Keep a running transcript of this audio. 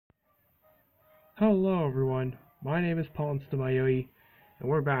Hello everyone, my name is Paul Stamayoi, and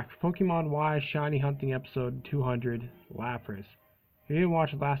we're back for Pokemon Y Shiny Hunting episode 200, Lapras. If you didn't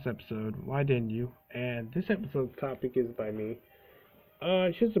watch the last episode, why didn't you? And this episode's topic is by me.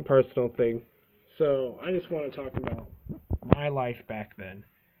 It's just a personal thing, so I just want to talk about my life back then.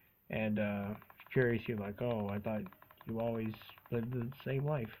 And curious, you're like, oh, I thought you always lived the same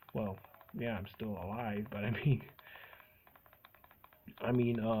life. Well, yeah, I'm still alive, but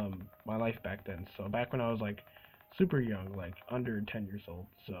my life back then. So back when I was like super young, like under 10 years old.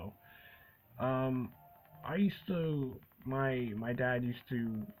 So, um, I used to, my dad used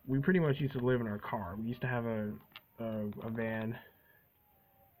to, we pretty much used to live in our car. We used to have a van,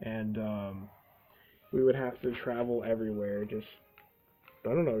 and we would have to travel everywhere. Just I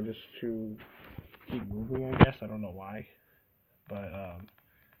don't know, just to keep moving. I guess I don't know why, but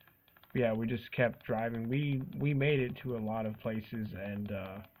yeah, we just kept driving. We made it to a lot of places, and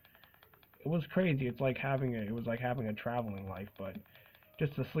it was crazy. It was like having a traveling life, but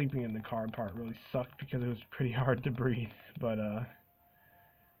just the sleeping in the car part really sucked because it was pretty hard to breathe. But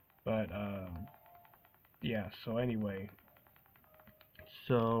but yeah. So anyway,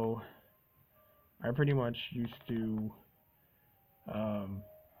 so I pretty much used to um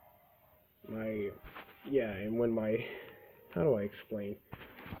my yeah, and when my how do I explain?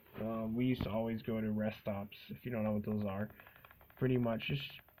 We used to always go to rest stops. If you don't know what those are, pretty much just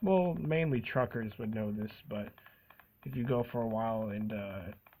well, mainly truckers would know this, but if you go for a while and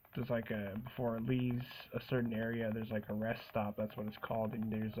there's like a before it leaves a certain area, there's like a rest stop. That's what it's called,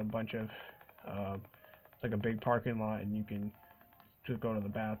 and there's a bunch of it's like a big parking lot, and you can just go to the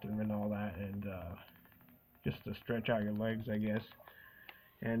bathroom and all that, and just to stretch out your legs, I guess.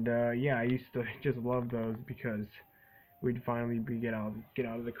 And yeah, I used to just love those because we'd finally get out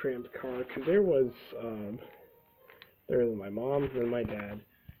of the cramped car because there was my mom and my dad,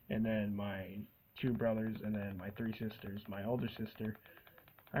 and then my two brothers, and then my three sisters. My older sister,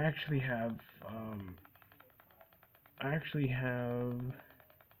 I actually have I actually have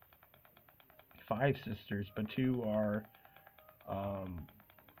five sisters, but um,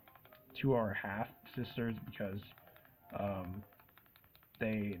 two are half sisters because um,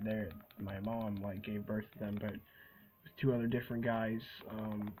 they're my mom like gave birth to them, but two other different guys.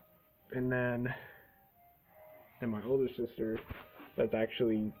 And then my older sister, that's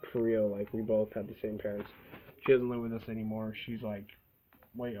actually for real. Like we both had the same parents. She doesn't live with us anymore. She's like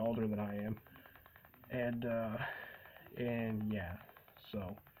way older than I am, and yeah.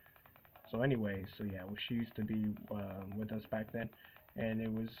 So anyway, so yeah, well, she used to be with us back then, and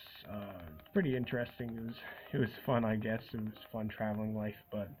it was pretty interesting. It was fun, I guess. It was fun traveling life,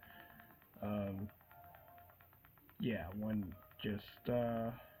 but um, yeah, one just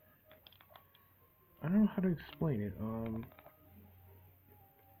I don't know how to explain it.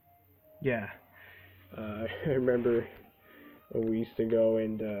 Yeah, I remember when we used to go,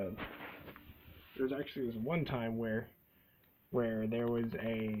 and there was actually this one time where there was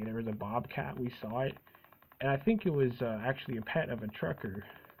a bobcat. We saw it, and I think it was actually a pet of a trucker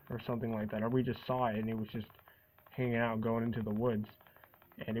or something like that, or we just saw it and it was just hanging out going into the woods,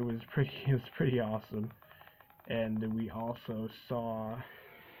 and it was pretty it was pretty awesome. And we also saw,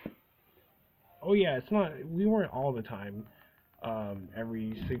 oh yeah, it's not, we weren't all the time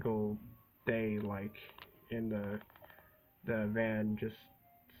every single day like in the van just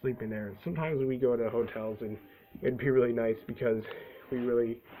sleeping there. Sometimes we go to hotels, and it'd be really nice because we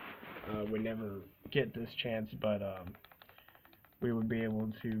really would never get this chance, but we would be able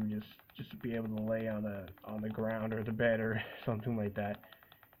to just be able to lay on the ground or the bed or something like that,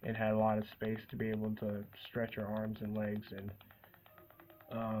 and had a lot of space to be able to stretch our arms and legs,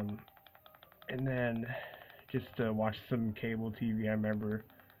 um, and then just to watch some cable TV. I remember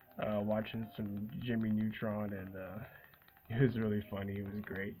watching some Jimmy Neutron, and it was really funny. It was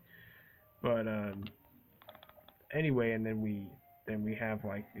great. But anyway, and then we have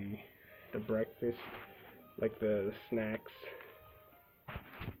like the breakfast, like the snacks,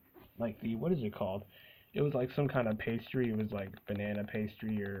 like the what is it called? It was like some kind of pastry. It was like banana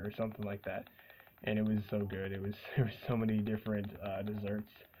pastry or something like that, and it was so good. It was there were so many different desserts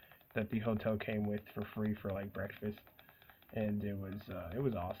that the hotel came with for free for like breakfast, and it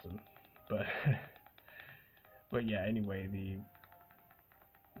was awesome. But but yeah. Anyway,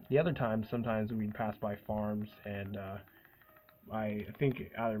 the other times, sometimes we'd pass by farms, and I think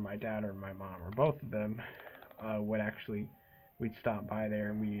either my dad or my mom or both of them would actually we'd stop by there,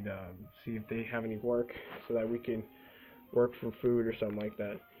 and we'd see if they have any work so that we can work for food or something like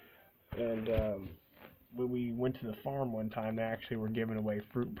that. And when we went to the farm one time, they actually were giving away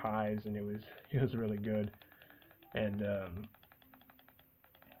fruit pies, and it was really good. And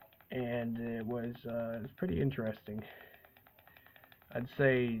and it was pretty interesting. I'd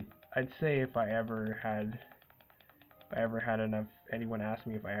say I'd say if I ever had enough, anyone asked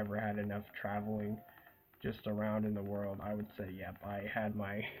me if I ever had enough traveling just around in the world, I would say yep, I had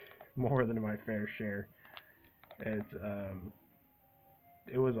my more than my fair share. It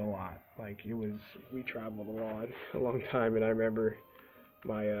was a lot. Like it was, we traveled a long time, and I remember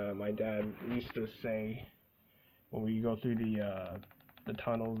my dad used to say when we go through the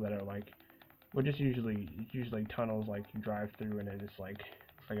tunnels that are like, well, just usually tunnels like you drive through and it's like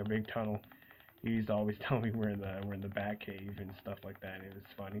a big tunnel. He used to always tell me we're in the Bat Cave and stuff like that. And it was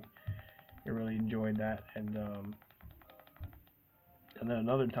funny. I really enjoyed that. And then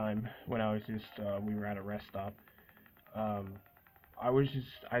another time when I was just we were at a rest stop. Um, I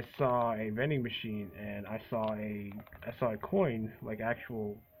saw a vending machine and I saw a coin, like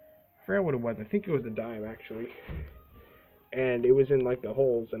actual, I forgot what it was. I think it was a dime actually. And it was in like the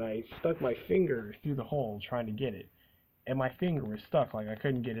holes, and I stuck my finger through the hole trying to get it, and my finger was stuck, like I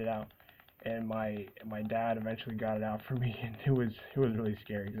couldn't get it out. And my dad eventually got it out for me, and it was really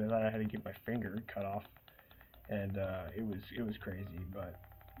scary because I thought I had to get my finger cut off, and it was crazy, but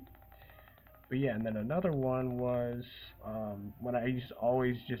yeah. And then another one was when I used to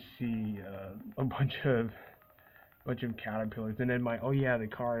always just see a bunch of caterpillars, and then my oh yeah, the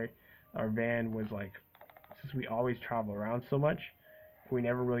car, our van was like, since we always travel around so much, we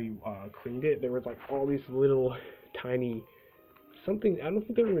never really cleaned it. There was like all these little tiny something. I don't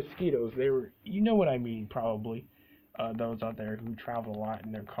think they were mosquitoes. They were, you know what I mean, probably. Those out there who travel a lot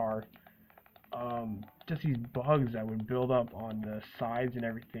in their car. Just these bugs that would build up on the sides and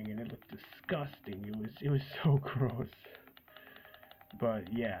everything, and it looked disgusting. It was so gross.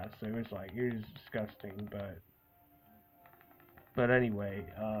 But yeah, so it was disgusting. But anyway,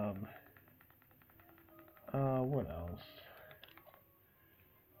 what else?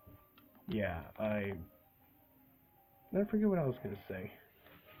 Yeah, I forget what I was gonna say.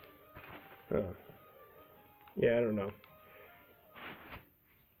 Huh. Yeah, I don't know.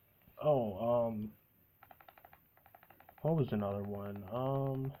 Oh, what was another one?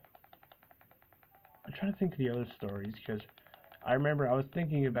 I'm trying to think of the other stories because I remember I was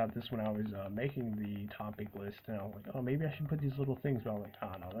thinking about this when I was making the topic list, and I was like, oh, maybe I should put these little things, but I was like,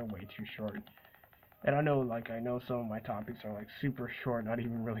 oh no, they're way too short. And I know some of my topics are like super short, not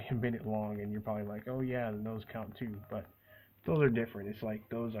even really a minute long, and you're probably like, oh yeah, and those count too, but those are different. It's like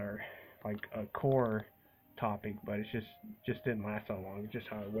those are like a core topic, but it's just didn't last that long. It's just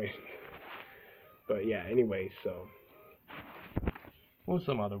how it went. But yeah, anyway, so what were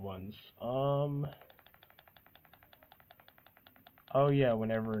some other ones? Oh yeah,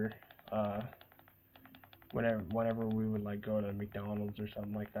 uh whenever we would like go to McDonald's or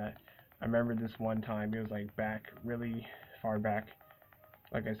something like that. I remember this one time. It was like back really far back.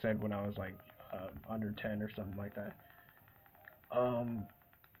 Like I said, when I was like under 10 or something like that. Um.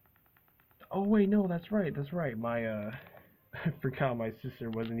 Oh wait, no, that's right. That's right. My I forgot my sister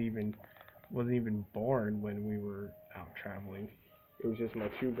wasn't even born when we were out traveling. It was just my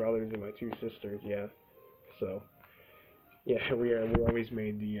two brothers and my two sisters. Yeah. So yeah, we always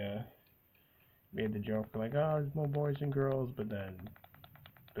made the joke like, oh, there's more boys and girls, but then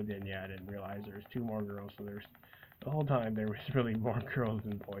yeah, I didn't realize there was two more girls. So there's the whole time there was really more girls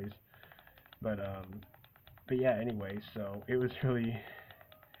than boys. But but yeah. Anyway, so it was really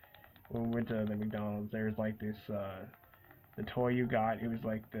when we went to the McDonald's. There's like this the toy you got. It was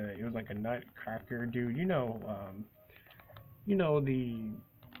like a nutcracker, dude. You know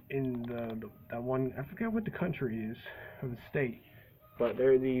in the that one, I forget what the country is or the state, but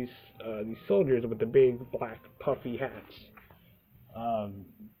there are these soldiers with the big black puffy hats, um,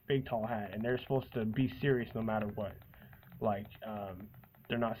 big tall hat, and they're supposed to be serious no matter what. Like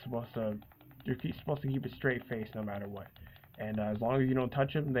they're not supposed to. You're supposed to keep a straight face no matter what. And as long as you don't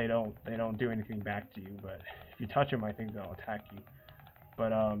touch them, they don't do anything back to you. But if you touch them, I think they'll attack you.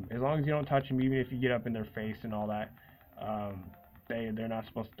 But as long as you don't touch them, even if you get up in their face and all that, um,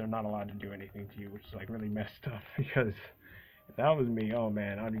 they're not allowed to do anything to you, which is like really messed up. Because if that was me, oh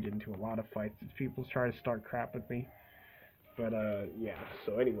man, I'd be getting into a lot of fights if people try to start crap with me. But yeah.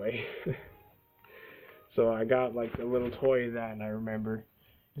 So anyway, so I got like a little toy of that, and I remember.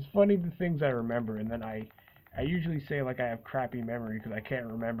 It's funny the things I remember, and then I usually say like I have crappy memory because I can't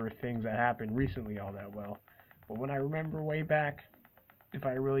remember things that happened recently all that well. But when I remember way back, if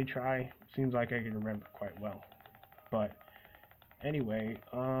I really try, it seems like I can remember quite well. But anyway,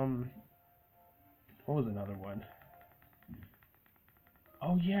 what was another one?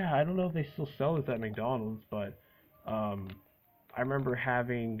 Oh yeah, I don't know if they still sell this at McDonald's, but um, I remember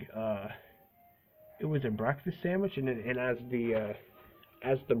having it was a breakfast sandwich, and as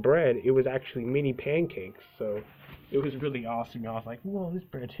as the bread, it was actually mini pancakes. So it was really awesome. I was like, whoa, this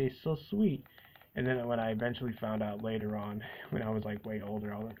bread tastes so sweet. And then when I eventually found out later on, when I was like way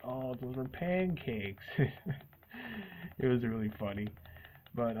older, I was like, oh, those are pancakes. It was really funny.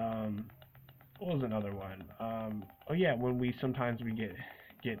 But what was another one? Oh yeah, when we sometimes we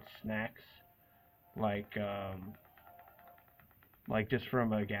get snacks like just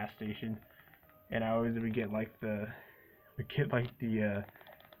from a gas station, and I always would get like the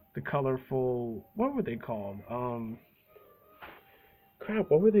colorful, what were they called?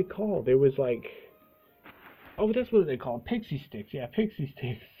 Crap, what were they called? There was like, oh, that's what they called, pixie sticks. Yeah, pixie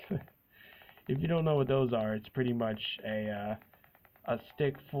sticks. If you don't know what those are, it's pretty much a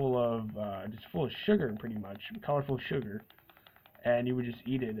stick full of just full of sugar, pretty much colorful sugar, and you would just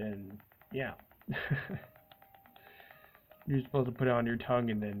eat it, and yeah, you're supposed to put it on your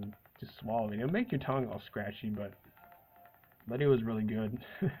tongue and then just swallow it. It'll make your tongue all scratchy, but it was really good.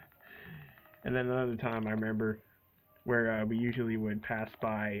 And then another time I remember where we usually would pass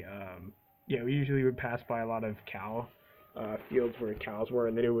by, we usually would pass by a lot of cow fields where cows were,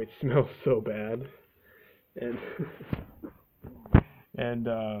 and then it would smell so bad. And and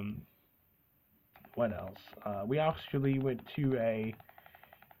what else? We actually went to a.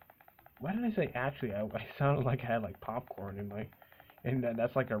 Why did I say actually? I sounded like I had like popcorn in my, and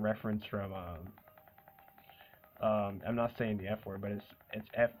that's like a reference from I'm not saying the F word, but it's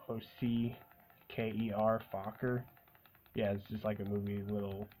Focker, Focker. Yeah, it's just like a movie,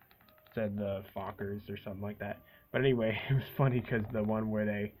 little said the Fockers or something like that. But anyway, it was funny because the one where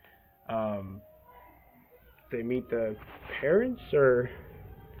they meet the parents, or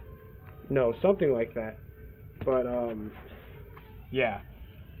no, something like that. But yeah.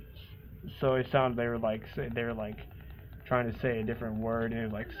 So it sounded they were like trying to say a different word, and it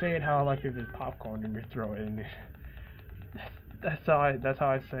was like, say it how like if there's popcorn in your throat, and that's how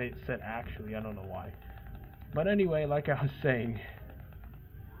I said actually. I don't know why. But anyway, like I was saying,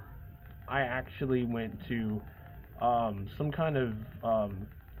 I actually went to some kind of I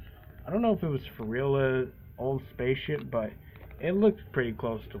don't know if it was for real old spaceship, but it looked pretty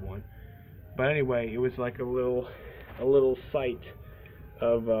close to one. But anyway, it was like a little site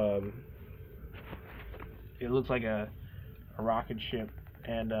of it looks like a rocket ship,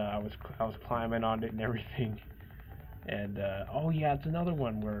 and I was climbing on it and everything. And oh yeah, it's another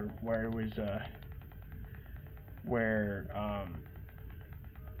one where it was where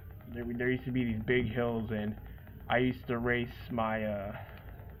there used to be these big hills, and I used to race my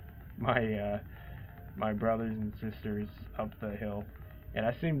brothers and sisters up the hill, and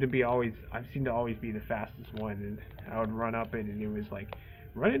I seemed to always be the fastest one, and I would run up it, and it was like,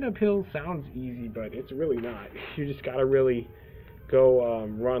 running uphill sounds easy, but it's really not. You just gotta really go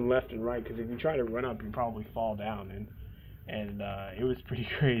run left and right, because if you try to run up, you probably fall down, and it was pretty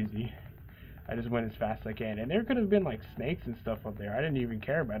crazy. I just went as fast as I can, and there could have been like snakes and stuff up there. I didn't even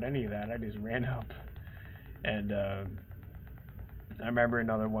care about any of that. I just ran up, and I remember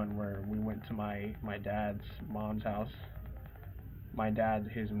another one where we went to my dad's mom's house.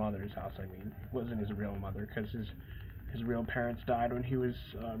 His mother's house. I mean, it wasn't his real mother, because his real parents died when he was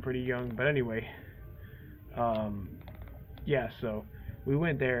pretty young. But anyway, yeah. So we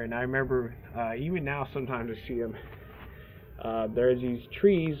went there, and I remember even now sometimes I see them. There's these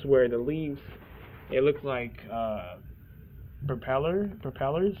trees where the leaves, it looks like propellers,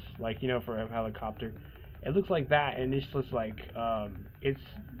 like for a helicopter. It looks like that, and it's just like it's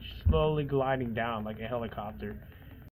slowly gliding down like a helicopter.